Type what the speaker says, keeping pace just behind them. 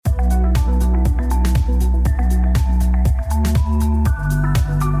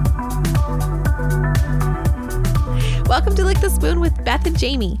the Spoon with Beth and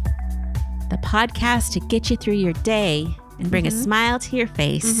Jamie. The podcast to get you through your day and bring a smile to your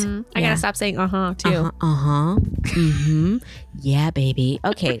face. I gotta stop saying too. Yeah, baby.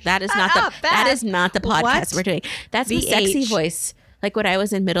 Okay, that is not the podcast we're doing. That's the sexy voice. Like when I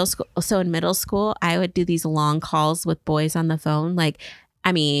was in middle school. So in middle school, I would do these long calls with boys on the phone.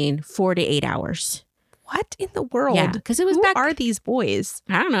 4 to 8 hours. What in the world? Yeah, because it was Who are these boys?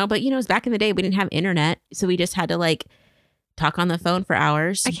 I don't know, but it was back in the day. We didn't have internet, so we just had to talk on the phone for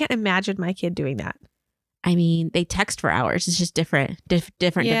hours. I can't imagine my kid doing that. I mean, they text for hours. It's just different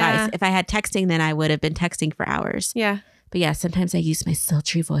device. If I had texting, then I would have been texting for hours. Yeah. But yeah, sometimes I use my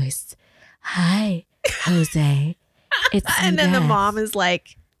sultry voice. Hi, Jose. It's and then the mom is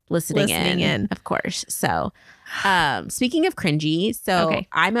listening in, of course. So, speaking of cringy,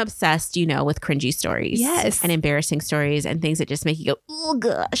 I'm obsessed, with cringy stories. Yes. And embarrassing stories and things that just make you go, oh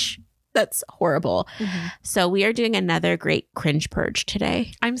gosh, that's horrible. So we are doing another great cringe purge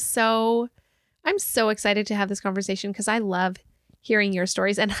today. I'm so excited to have this conversation because I love hearing your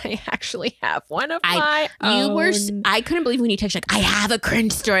stories, and I actually have one of my own. I couldn't believe when you texted I have a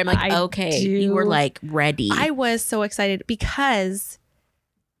cringe story. I'm like, okay, you were ready. I was so excited because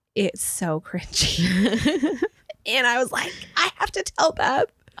it's so cringy, and I was like, I have to tell Beth.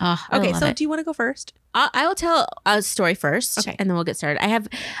 Okay, so do you want to go first? I will tell a story first, and then we'll get started.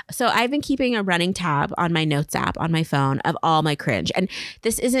 I've been keeping a running tab on my notes app on my phone of all my cringe. And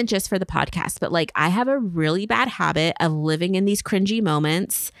this isn't just for the podcast, but I have a really bad habit of living in these cringy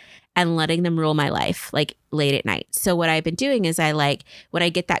moments and letting them rule my life, late at night. So what I've been doing is when I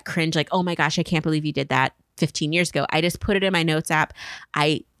get that cringe, oh my gosh, I can't believe you did that 15 years ago. I just put it in my notes app.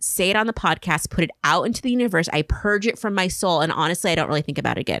 I say it on the podcast, put it out into the universe. I purge it from my soul. And honestly, I don't really think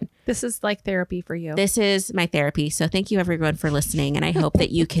about it again. This is therapy for you. This is my therapy. So thank you everyone for listening. And I hope that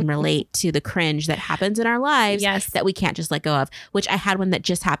you can relate to the cringe that happens in our lives that we can't just let go of, which I had one that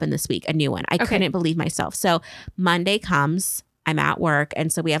just happened this week, a new one. I couldn't believe myself. So Monday comes, I'm at work.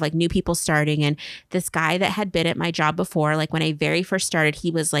 And so we have new people starting. And this guy that had been at my job before, when I very first started,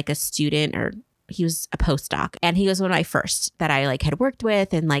 he was a student or he was a postdoc, and he was one of my first that I had worked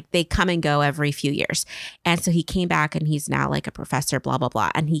with, and they come and go every few years. And so he came back and he's now a professor, blah, blah,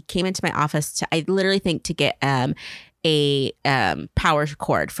 blah. And he came into my office to get a power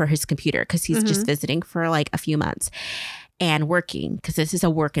cord for his computer because he's just visiting for a few months and working because this is a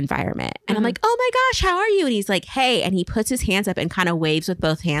work environment. And I'm like, oh my gosh, how are you? And he's like, hey, and he puts his hands up and kind of waves with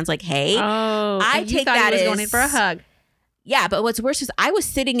both hands hey. Oh, I take that as going in for a hug. Yeah, but what's worse is I was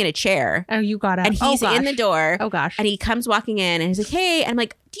sitting in a chair. Oh, you got up. And he's in the door. Oh, gosh. And he comes walking in and he's like, hey. And I'm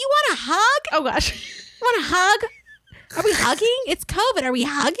like, do you want a hug? Oh, gosh. You want a hug? Are we hugging? It's COVID. Are we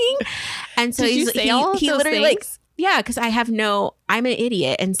hugging? And so he literally yeah, because I'm an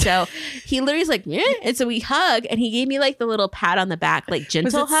idiot. And so he literally is like, eh. And so we hug and he gave me the little pat on the back,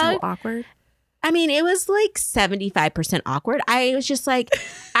 gentle was it hug. So awkward? I mean, it was 75% awkward. I was just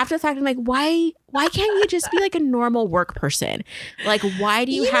after the fact, I'm like, why can't you just be a normal work person? Why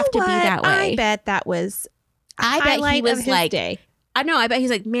do you have to be that way? I bet that was I bet he was day. I know. I bet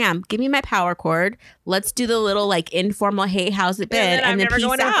he's like, ma'am, give me my power cord. Let's do the little informal, hey, how's it been? And then peace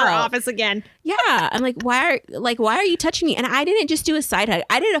going out. to our office again. Yeah. I'm like, why are you touching me? And I didn't just do a side hug.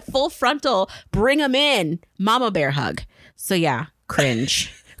 I did a full frontal, bring him in, mama bear hug. So yeah,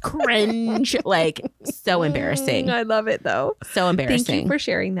 cringe. So embarrassing. I love it though. So embarrassing. Thank you for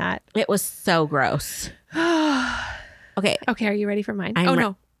sharing that. It was so gross. Okay. Okay, are you ready for mine?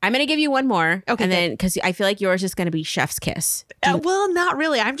 No. I'm going to give you one more. Okay. And then, because I feel like yours is going to be chef's kiss. Well, not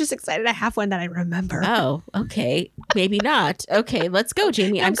really. I'm just excited I have one that I remember. Oh, okay. Maybe not. Okay, let's go,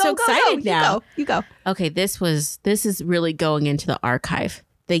 Jamie. I'm so excited now. You go. Okay, this is really going into the archive.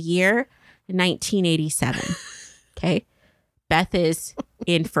 The year 1987. Okay. Beth is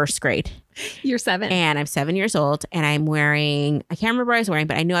in first grade. You're 7. And I'm 7 years old. And I'm wearing, I can't remember what I was wearing,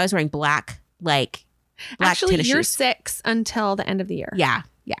 but I knew I was wearing black Actually, tennis you're shoes. 6 until the end of the year. Yeah.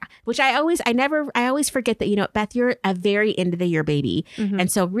 Yeah. Which I always forget that, Beth, you're a very end of the year baby.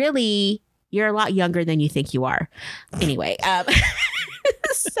 And so really, you're a lot younger than you think you are. Anyway.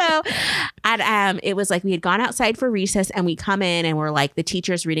 So it was we had gone outside for recess and we come in and we're the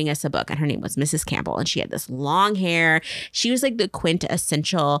teacher's reading us a book and her name was Mrs. Campbell and she had this long hair. She was the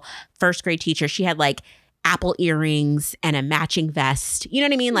quintessential first grade teacher. She had apple earrings and a matching vest. You know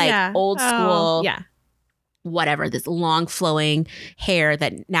what I mean? Old school. Yeah. Whatever, this long flowing hair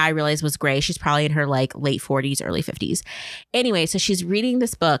that now I realize was gray. She's probably in her late 40s, early 50s. Anyway, so she's reading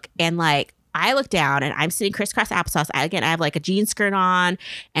this book and I look down and I'm sitting crisscross applesauce. I have a jean skirt on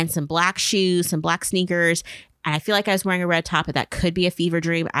and some black shoes, some black sneakers. And I feel like I was wearing a red top, but that could be a fever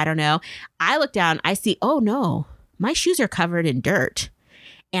dream. I don't know. I look down, I see, oh no, my shoes are covered in dirt.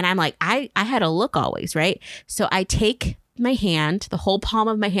 And I'm like, I had a look always, right? So I take my hand, the whole palm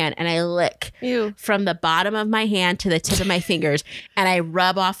of my hand, and I lick from the bottom of my hand to the tip of my fingers, and I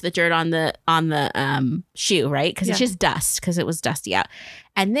rub off the dirt on the shoe, right? Because it's just dust, because it was dusty out.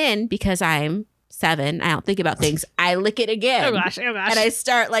 And then, because I'm 7, I don't think about things, I lick it again. Oh gosh. And I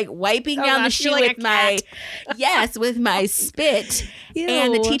start like wiping down the shoe with my with my spit. Ew.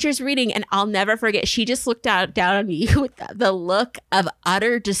 And the teacher's reading, and I'll never forget, she just looked down on me with the look of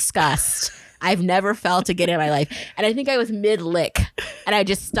utter disgust I've never felt again in my life. And I think I was mid-lick, and I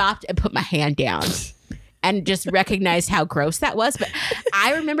just stopped and put my hand down and just recognized how gross that was. But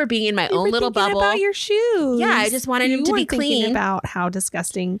I remember being in my own little bubble. About your shoes. Yeah, I just wanted them to be clean. About how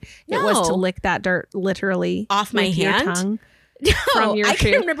disgusting it was to lick that dirt literally off my hand. Your tongue. No, I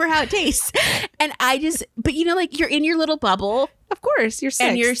can't remember how it tastes. And but like you're in your little bubble. Of course, you're 6.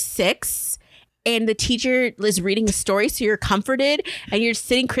 And you're 6. And the teacher is reading a story, so you're comforted, and you're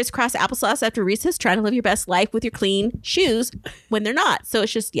sitting crisscross applesauce after recess trying to live your best life with your clean shoes when they're not. So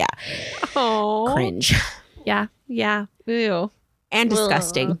it's just, cringe. Yeah. Ew. And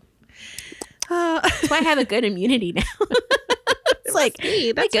disgusting. That's why I have a good immunity now. It's like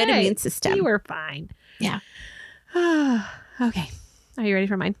a good immune system. You were fine. Yeah. Okay. Are you ready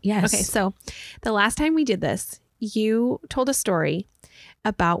for mine? Yes. Okay. So the last time we did this, you told a story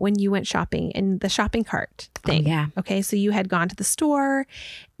about when you went shopping in the shopping cart thing. Oh, yeah. Okay. So you had gone to the store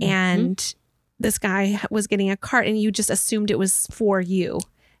and this guy was getting a cart and you just assumed it was for you.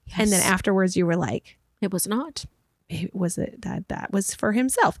 Yes. And then afterwards you were like, it was not. Was it that was for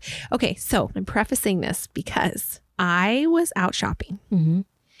himself? Okay. So I'm prefacing this because I was out shopping and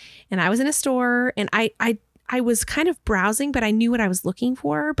I was in a store and I was kind of browsing, but I knew what I was looking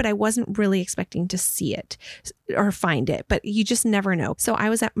for, but I wasn't really expecting to see it or find it, but you just never know. So I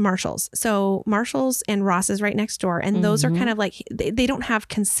was at Marshall's. So Marshall's and Ross is right next door. And those are kind of like, they don't have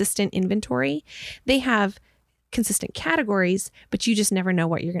consistent inventory. They have consistent categories, but you just never know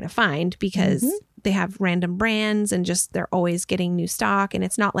what you're going to find because they have random brands and just they're always getting new stock. And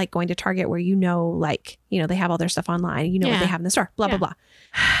it's not like going to Target where they have all their stuff online. You know what they have in the store, blah, blah, blah.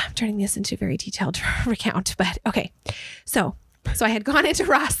 I'm turning this into a very detailed recount, but okay. So I had gone into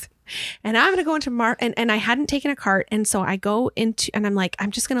Ross and I'm going to go into and I hadn't taken a cart. And so I go into, and I'm like,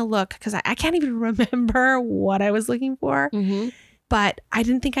 I'm just going to look because I can't even remember what I was looking for. But I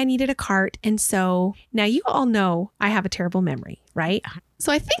didn't think I needed a cart. And so now you all know I have a terrible memory, right?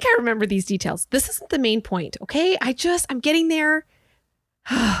 So I think I remember these details. This isn't the main point, okay? I'm getting there.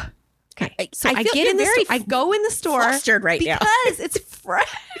 Okay. So I get in the store. I go in the store flustered right now because it's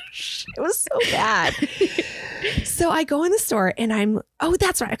fresh. It was so bad. So I go in the store and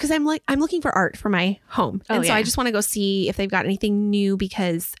that's right. Because I'm looking for art for my home. And so I just want to go see if they've got anything new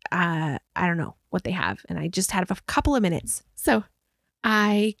because I don't know what they have. And I just had a couple of minutes. So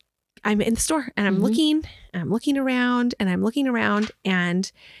I'm in the store and I'm looking around.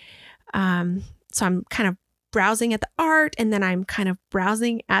 And so I'm kind of browsing at the art, and then I'm kind of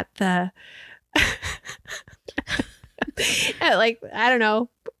browsing at the at like, I don't know,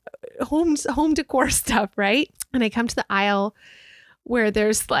 home decor stuff, right? And I come to the aisle where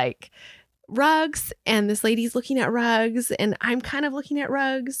there's like rugs, and this lady's looking at rugs, and I'm kind of looking at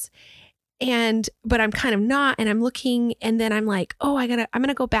rugs, but I'm kind of not, and I'm looking, and then I'm like, oh, I'm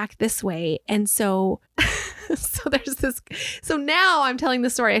gonna go back this way, and so there's this. So now I'm telling the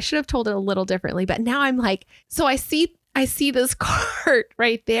story. I should have told it a little differently, but now I'm like, so I see this cart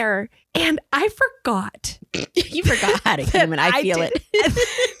right there, and I forgot. You forgot how to human. I feel it.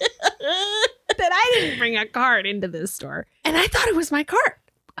 That I didn't bring a cart into this store, and I thought it was my cart.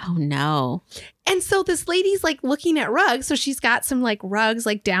 Oh no. And so this lady's like looking at rugs. So she's got some like rugs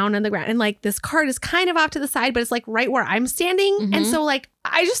like down on the ground, and like this cart is kind of off to the side, but it's like right where I'm standing. And so like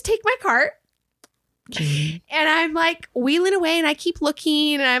I just take my cart and I'm like wheeling away, and I keep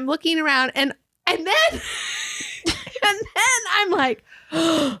looking, and I'm looking around, and then I'm like,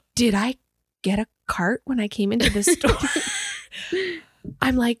 oh, did I get a cart when I came into this store?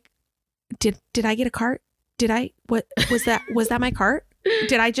 I'm like, did I get a cart? What was that? Was that my cart?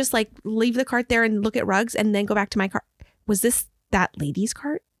 Did I just like leave the cart there and look at rugs and then go back to my cart? Was this that lady's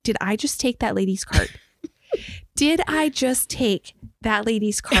cart? Did I just take that lady's cart? Did I just take that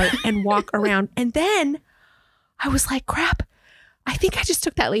lady's cart and walk around? And then I was like, crap, I think I just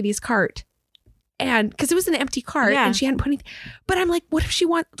took that lady's cart. And because it was an empty cart and she hadn't put anything. But I'm like, what if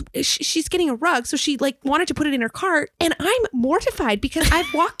she's getting a rug. So she like wanted to put it in her cart. And I'm mortified because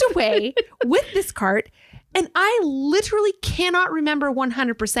I've walked away with this cart. And I literally cannot remember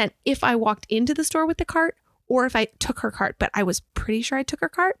 100% if I walked into the store with the cart or if I took her cart, but I was pretty sure I took her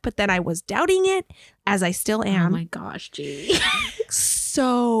cart, but then I was doubting it, as I still am. Oh my gosh, Jamie.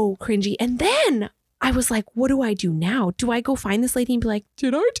 So cringy. And then I was like, what do I do now? Do I go find this lady and be like,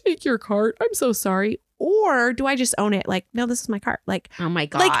 did I take your cart? I'm so sorry. Or do I just own it? Like, no, this is my cart. Like, oh my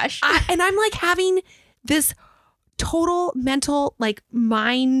gosh. And I'm like having this total mental like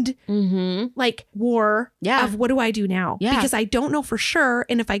mind like war of what do I do now? Because I don't know for sure.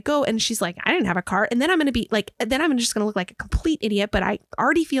 And if I go and she's like, I didn't have a cart, and then I'm going to be like, then I'm just going to look like a complete idiot, but I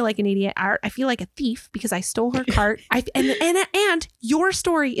already feel like an idiot. I feel like a thief because I stole her cart. And your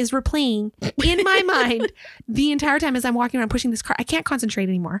story is replaying in my mind the entire time as I'm walking around pushing this cart. I can't concentrate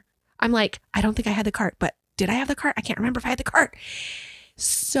anymore. I'm like, I don't think I had the cart, but did I have the cart? I can't remember if I had the cart.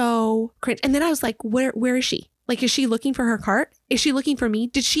 So cringe. And then I was like, where is she? Like, is she looking for her cart? Is she looking for me?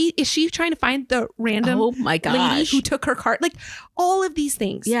 Is she trying to find the random lady who took her cart? Like, all of these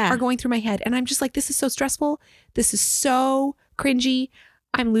things are going through my head. And I'm just like, this is so stressful. This is so cringy.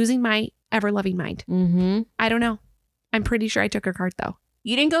 I'm losing my ever-loving mind. I don't know. I'm pretty sure I took her cart, though.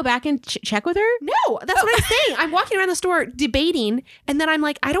 You didn't go back and check with her? No, that's what I'm saying. I'm walking around the store debating, and then I'm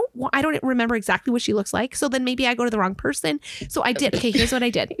like, I don't remember exactly what she looks like. So then maybe I go to the wrong person. So I did. Okay, here's what I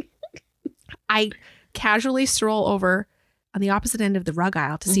did. I casually stroll over on the opposite end of the rug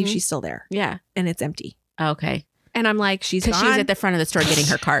aisle to see if she's still there. Yeah. And it's empty. Okay. And I'm like, she's gone. Because she's at the front of the store getting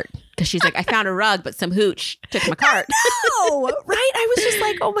her cart. Because she's like, I found a rug, but some hooch took my cart. No, right? I was just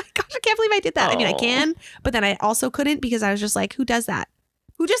like, oh my gosh, I can't believe I did that. I mean, I can, but then I also couldn't because I was just like, who does that?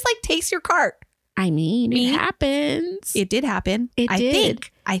 Who just like takes your cart? I mean, it happens. It did happen. I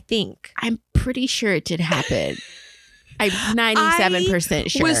think. I'm pretty sure it did happen. I'm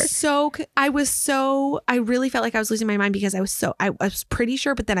 97% sure. I really felt like I was losing my mind because I was pretty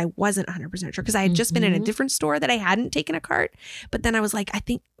sure, but then I wasn't 100% sure because I had just been in a different store that I hadn't taken a cart. But then I was like,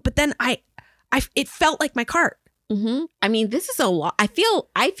 it felt like my cart. I mean, this is a lot. I feel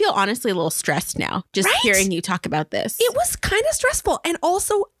honestly a little stressed now just hearing you talk about this. It was kind of stressful and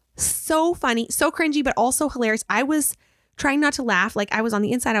also so funny, so cringy, but also hilarious. I was trying not to laugh. Like, I was on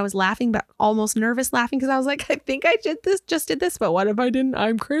the inside, I was laughing, but almost nervous laughing because I was like, I think I did this, but what if I didn't?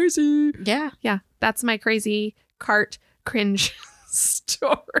 I'm crazy. Yeah. Yeah. That's my crazy cart cringe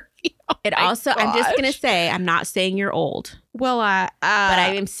story. I'm just going to say, I'm not saying you're old. Well, but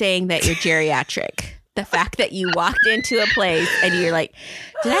I am saying that you're geriatric. The fact that you walked into a place and you're like,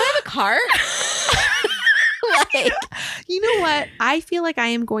 did I have a cart? Like, you know what? I feel like I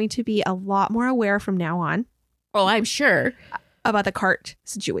am going to be a lot more aware from now on. Oh, I'm sure. About the cart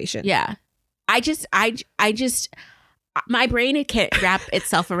situation. Yeah. I just, my brain can't wrap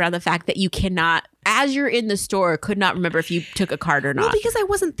itself around the fact that you cannot, as you're in the store, could not remember if you took a cart or not. Well, because I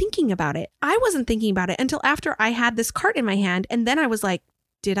wasn't thinking about it. I wasn't thinking about it until after I had this cart in my hand. And then I was like,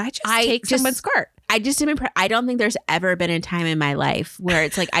 did I just take someone's cart? I just am impressed. I don't think there's ever been a time in my life where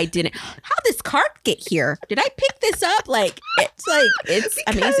it's like, how'd this cart get here? Did I pick this up? It's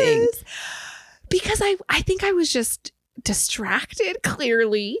amazing. Because I think I was just distracted,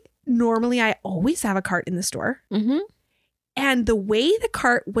 clearly. Normally, I always have a cart in the store. And the way the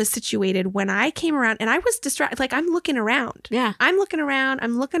cart was situated when I came around, and I was distracted, like, I'm looking around. Yeah. I'm looking around.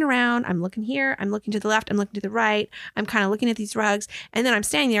 I'm looking here. I'm looking to the left. I'm looking to the right. I'm kind of looking at these rugs. And then I'm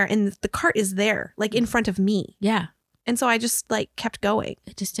standing there and the cart is there, like in front of me. Yeah. And so I just like kept going.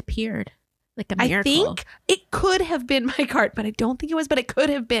 It just appeared like a miracle. I think it could have been my cart, but I don't think it was, but it could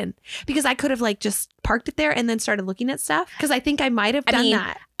have been because I could have like just parked it there and then started looking at stuff. Because I think I might have done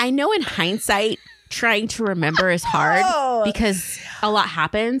that. I know in hindsight, trying to remember is hard because a lot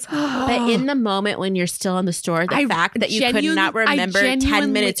happens. But in the moment when you're still in the store, the fact that you could not remember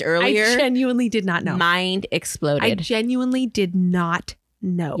 10 minutes earlier. I genuinely did not know. Mind exploded. I genuinely did not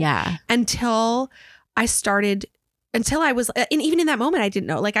know. Yeah. Until I was, and even in that moment, I didn't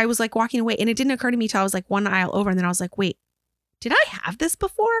know. Like, I was like walking away and it didn't occur to me till I was like one aisle over. And then I was like, wait, did I have this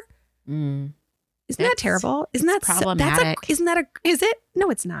before? Isn't that terrible? Isn't that problematic? Is it? No,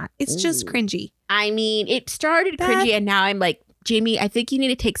 it's not. It's just cringy. I mean, it started cringy and now I'm like, Jamie, I think you need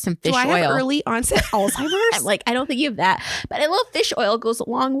to take some fish oil. Do I have early onset Alzheimer's? I'm like, I don't think you have that. But a little fish oil goes a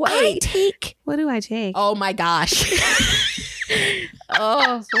long way. What do I take? Oh my gosh.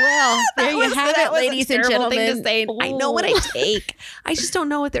 Oh, well, there you have it, ladies and gentlemen. Thing to say. I know what I take. I just don't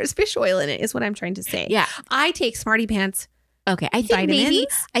know if there's fish oil in it, is what I'm trying to say. Yeah. I take Smarty Pants. Okay. I think maybe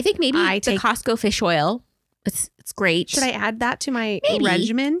the Costco fish oil. It's great. Should I add that to my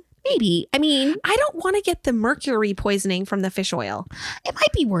regimen? Maybe. I mean, I don't want to get the mercury poisoning from the fish oil. It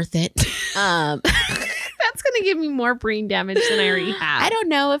might be worth it. That's going to give me more brain damage than I already have. I don't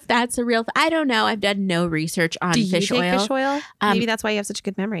know if that's a real I don't know. I've done no research on fish oil. Fish oil? Maybe that's why you have such a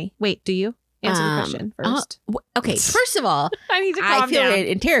good memory. Wait, do you? Answer the question first. Okay. First of all, I need to calm feel down.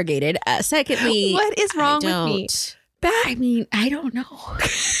 interrogated. Secondly, what is wrong with me? I mean, I don't know.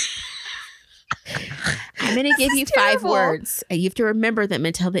 I'm going to give you 5 words, and you have to remember them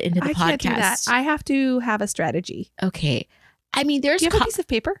until the end of the podcast. Can't do that. I have to have a strategy. Okay. I mean, there's do you have a piece of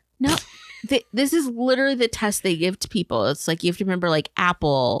paper? No. This is literally the test they give to people. It's like you have to remember like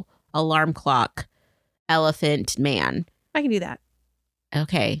apple, alarm clock, elephant, man. I can do that.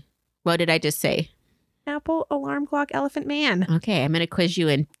 Okay. What did I just say? Apple, alarm clock, elephant, man. Okay. I'm going to quiz you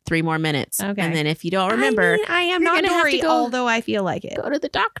in 3 more minutes. Okay. And then if you don't remember, I am not Dory, although I feel like it. Go to the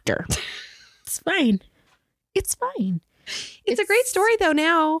doctor. It's fine. It's fine. It's a great story though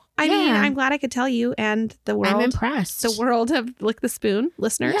now. I mean, I'm glad I could tell you and the world. I'm impressed. The world of Lick the Spoon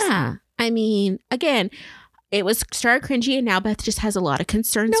listeners. Yeah. I mean, again, it was started cringy and now Beth just has a lot of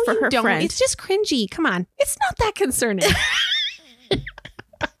concerns for her friend. It's just cringy. Come on. It's not that concerning.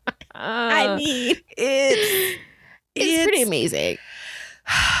 I mean, it's pretty amazing.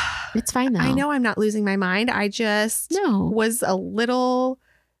 It's fine though. I know I'm not losing my mind. I just was a little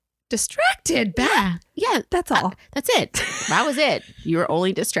distracted. Yeah, that's all. That's it. That was it. You were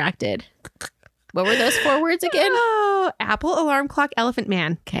only distracted. What were those 4 words again? Oh, apple, alarm clock, elephant,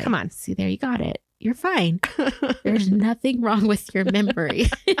 man. Okay. Come on. See, there you got it. You're fine. There's nothing wrong with your memory.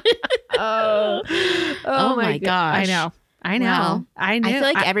 Oh my gosh. I know. Wow. I know. I feel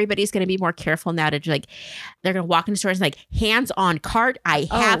like everybody's going to be more careful now to like, they're going to walk into stores and like, hands on cart. I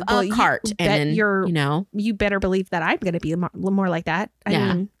have a cart. And then, you better believe that I'm going to be more like that. I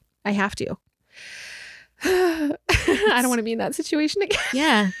mean, I have to. I don't want to be in that situation again.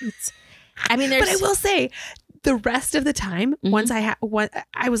 Yeah. But I will say the rest of the time, once I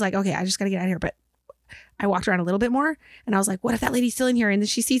was like, okay, I just got to get out of here. But I walked around a little bit more and I was like, what if that lady's still in here and then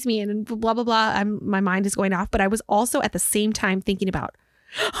she sees me and blah, blah, blah. My mind is going off. But I was also at the same time thinking about,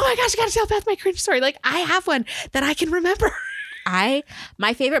 oh my gosh, I got to tell Beth my cringe story. Like I have one that I can remember.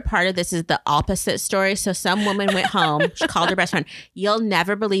 My favorite part of this is the opposite story. So some woman went home. She called her best friend. You'll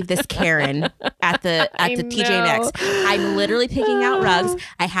never believe this Karen at the TJ Maxx. I'm literally picking out rugs.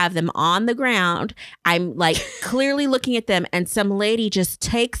 I have them on the ground. I'm like clearly looking at them, and some lady just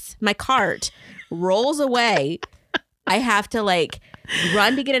takes my cart, rolls away. I have to like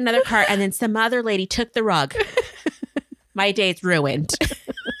run to get another cart, and then some other lady took the rug. My day's ruined.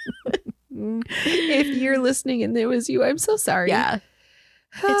 If you're listening and it was you, I'm so sorry. Yeah.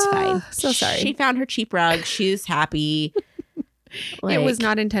 It's fine. So sorry. She found her cheap rug. She's happy. It was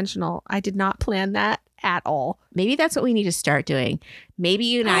not intentional. I did not plan that at all. Maybe that's what we need to start doing. Maybe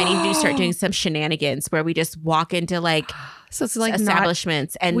you and I need to start doing some shenanigans where we just walk into like, so it's like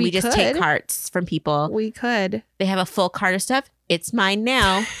establishments and we just take carts from people. We could. They have a full cart of stuff. It's mine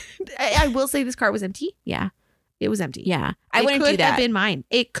now. I will say this cart was empty. Yeah. It was empty. Yeah. I wouldn't do that. It could have been mine.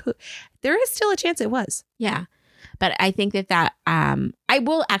 It could. There is still a chance it was. Yeah. But I think that I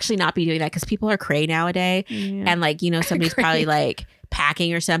will actually not be doing that because people are cray nowadays. Yeah. And like, somebody's probably like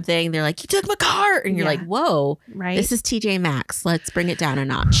packing or something. They're like, you took my cart. And you're like, whoa, right. This is TJ Maxx. Let's bring it down a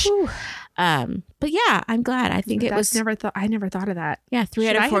notch. But yeah, I'm glad. I think I never thought of that. Yeah. 3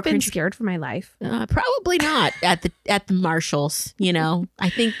 out of 4. I have been scared for my life? Probably not at the Marshalls. I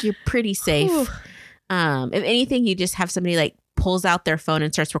think you're pretty safe. If anything, you just have somebody like pulls out their phone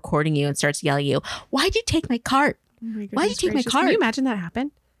and starts recording you and starts yelling at you. Why'd you take my cart? Why'd you take my cart? Can you imagine that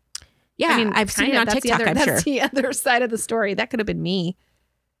happen? Yeah, I mean, I've seen it on TikTok. That's the other side of the story. That could have been me.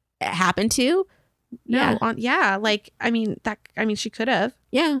 It happened to? Yeah. She could have.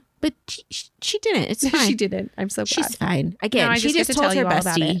 Yeah, but she didn't. It's fine. She didn't. I'm so glad. She's fine. Again, she just told her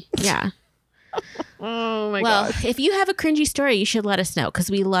bestie. Yeah. Oh my god. Well, if you have a cringy story, you should let us know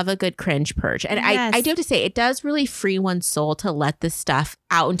because we love a good cringe purge. And yes. I do have to say, it does really free one's soul to let this stuff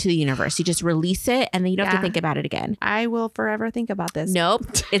out into the universe. You just release it and then you don't have to think about it again. I will forever think about this. Nope.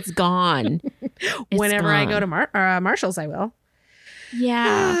 It's gone. Whenever I go to Marshall's, I will.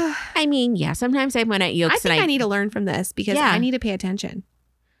 Yeah. I mean, yeah. Sometimes I went at yokes. I think I need to learn from this because I need to pay attention.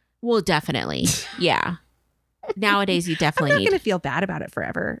 Well, definitely. Yeah. Nowadays, you definitely I'm not going to feel bad about it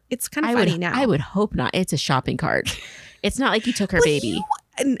forever. It's kind of funny now. I would hope not. It's a shopping cart. It's not like you took her baby.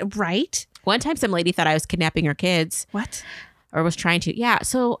 Right? One time, some lady thought I was kidnapping her kids. What? Or was trying to. Yeah.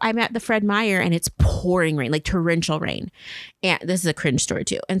 So I'm at the Fred Meyer and it's pouring rain, like torrential rain. And this is a cringe story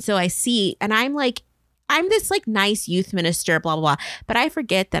too. And so I see, and I'm like, I'm this like nice youth minister, blah, blah, blah. But I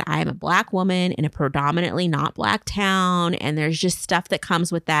forget that I'm a Black woman in a predominantly not Black town. And there's just stuff that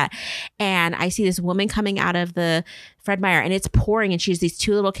comes with that. And I see this woman coming out of the Fred Meyer and it's pouring and she has these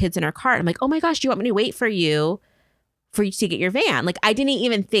 2 little kids in her cart. I'm like, oh my gosh, do you want me to wait for you to get your van? Like I didn't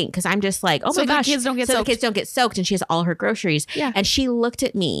even think because I'm just like, oh my gosh. The kids don't get soaked. The kids don't get soaked. And she has all her groceries. Yeah. And she looked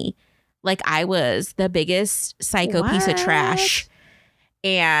at me like I was the biggest psycho piece of trash.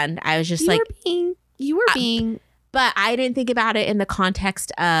 And I was just you were being. But I didn't think about it in the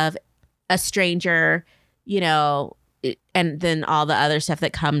context of a stranger, you know, and then all the other stuff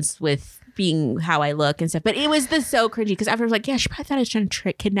that comes with being how I look and stuff. But it was so cringy because afterwards, like, yeah, she probably thought I was trying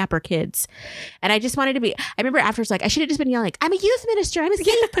to kidnap her kids. And I just wanted to be, I remember afterwards, like, I should have just been yelling, like, I'm a youth minister. I'm a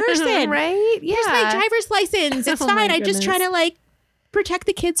safe person. Right? Yeah. Here's my driver's license. It's fine. I'm just trying to like protect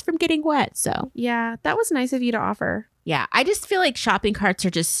the kids from getting wet. So yeah, that was nice of you to offer. Yeah. I just feel like shopping carts are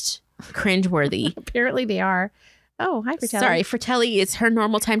just cringeworthy. Apparently they are. Oh, hi, Fratelli. Sorry, Fratelli, it's her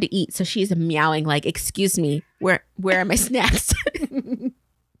normal time to eat. So she's meowing like, excuse me, where are my snacks?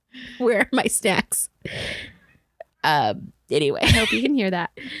 Where are my snacks? Anyway. I hope you can hear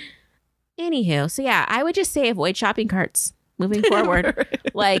that. Anywho, so yeah, I would just say avoid shopping carts moving forward.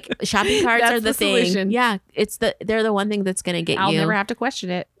 Like shopping carts are the thing. Solution. Yeah, they're the one thing that's gonna get I'll never have to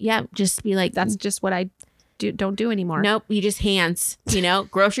question it. Yeah, just be like, that's just what I don't do anymore. Nope, you just hands, you know,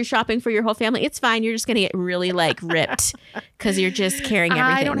 grocery shopping for your whole family. It's fine. You're just going to get really like ripped because you're just carrying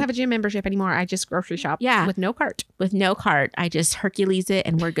everything. I don't have a gym membership anymore. I just grocery shop with no cart. With no cart. I just Hercules it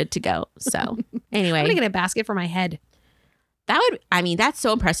and we're good to go. So anyway. I'm going to get a basket for my head. That's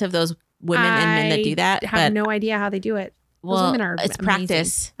so impressive. Those women and men that do that. I have no idea how they do it. Well, women are it's amazing.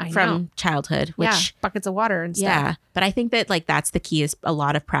 Practice from childhood. Which, buckets of water and stuff. Yeah. But I think that like that's the key is a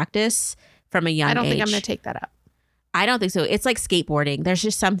lot of practice. From a young age. I don't think I'm going to take that up. I don't think so. It's like skateboarding. There's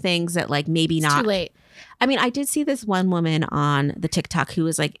just some things that like maybe not. Too late. I mean, I did see this one woman on the TikTok who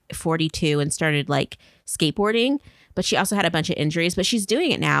was like 42 and started like skateboarding, but she also had a bunch of injuries, but she's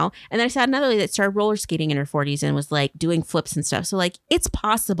doing it now. And then I saw another lady that started roller skating in her 40s and was like doing flips and stuff. So like it's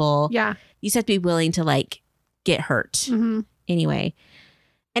possible. Yeah. You just have to be willing to like get hurt. Mm-hmm. Anyway.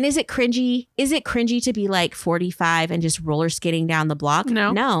 And is it cringy? Is it cringy to be like 45 and just roller skating down the block?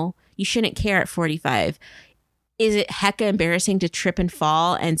 No. You shouldn't care at 45. Is it hecka embarrassing to trip and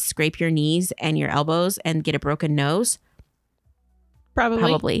fall and scrape your knees and your elbows and get a broken nose?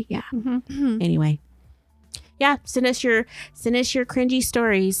 Probably. Yeah. Mm-hmm. Anyway. Yeah. Send us your cringy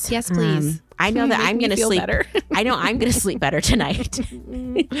stories. Yes, please. I know that I'm going to sleep better. I know I'm going to sleep better tonight.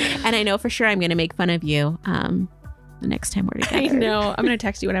 And I know for sure I'm going to make fun of you the next time we're together. I know. I'm going to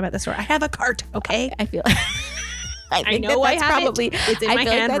text you when I'm at the store. I have a cart. Okay. I feel I know that's probably. It's in my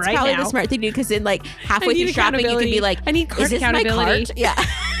hand that's right probably now. The smart thing to do because then, like halfway through shopping, you can be like, "I need cart accountability." Yeah.